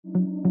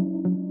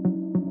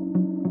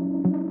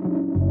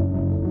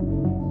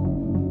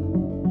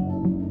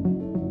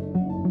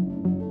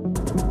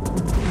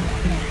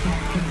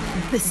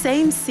The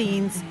same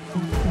scenes,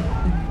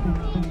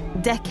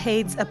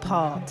 decades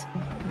apart.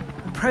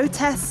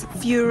 Protests,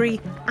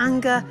 fury,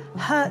 anger,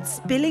 hurt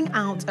spilling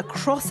out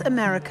across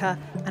America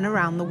and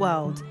around the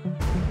world.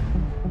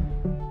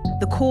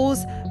 The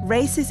cause: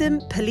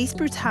 racism, police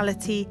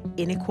brutality,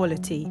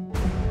 inequality.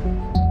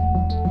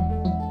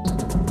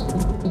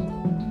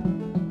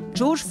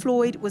 George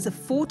Floyd was a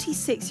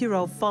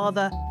 46-year-old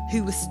father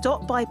who was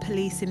stopped by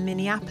police in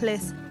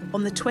Minneapolis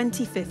on the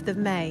 25th of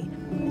May,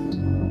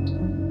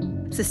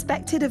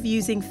 suspected of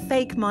using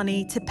fake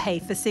money to pay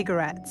for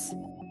cigarettes.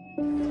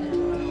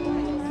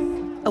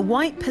 A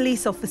white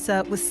police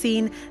officer was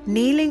seen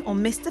kneeling on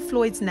Mr.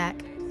 Floyd's neck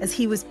as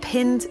he was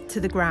pinned to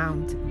the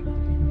ground.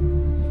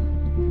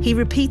 He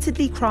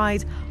repeatedly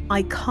cried,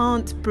 "I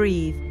can't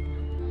breathe."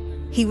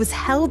 He was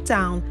held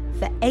down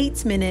for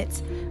 8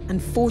 minutes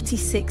and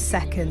 46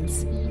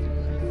 seconds.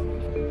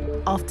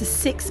 After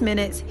 6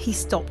 minutes, he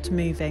stopped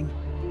moving.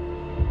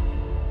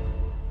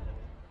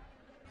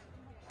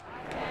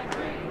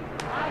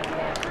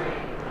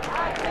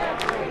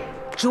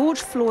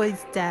 George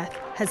Floyd's death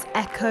has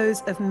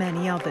echoes of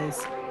many others.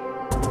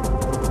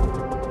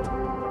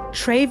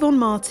 Trayvon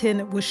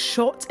Martin was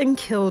shot and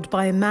killed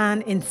by a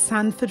man in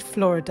Sanford,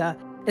 Florida,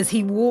 as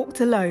he walked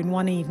alone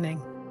one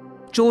evening.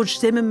 George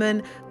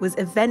Zimmerman was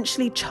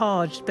eventually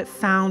charged but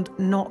found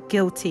not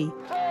guilty.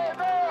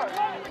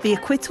 The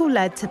acquittal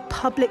led to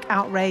public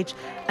outrage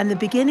and the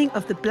beginning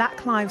of the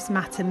Black Lives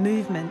Matter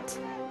movement.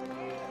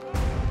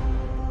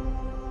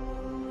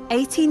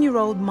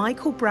 18-year-old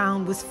Michael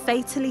Brown was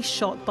fatally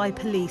shot by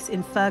police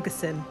in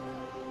Ferguson.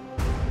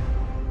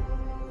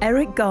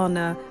 Eric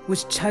Garner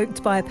was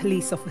choked by a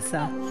police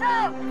officer.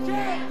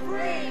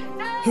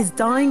 His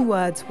dying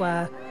words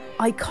were,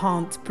 "I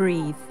can't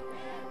breathe."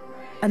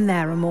 And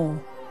there are more.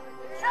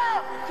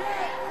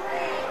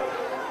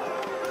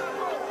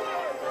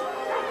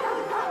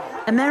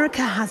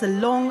 America has a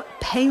long,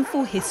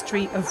 painful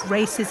history of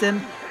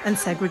racism and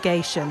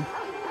segregation.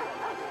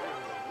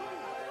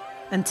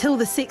 Until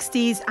the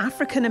 60s,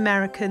 African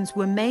Americans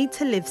were made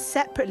to live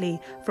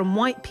separately from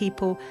white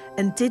people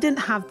and didn't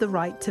have the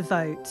right to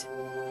vote.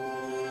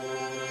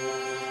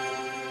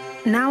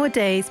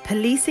 Nowadays,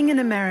 policing in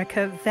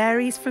America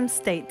varies from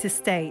state to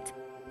state.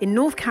 In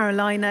North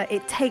Carolina,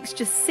 it takes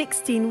just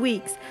 16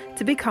 weeks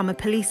to become a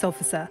police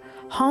officer,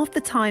 half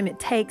the time it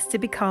takes to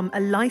become a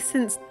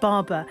licensed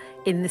barber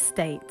in the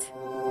state.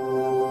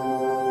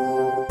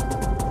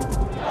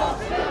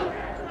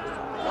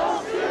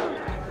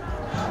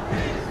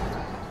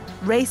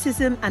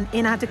 Racism and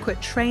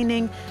inadequate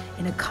training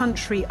in a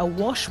country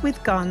awash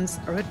with guns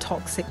are a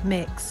toxic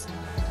mix.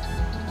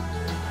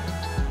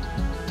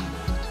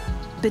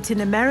 But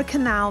in America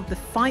now, the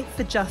fight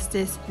for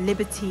justice,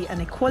 liberty,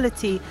 and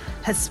equality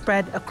has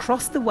spread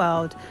across the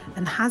world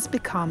and has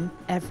become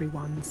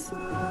everyone's.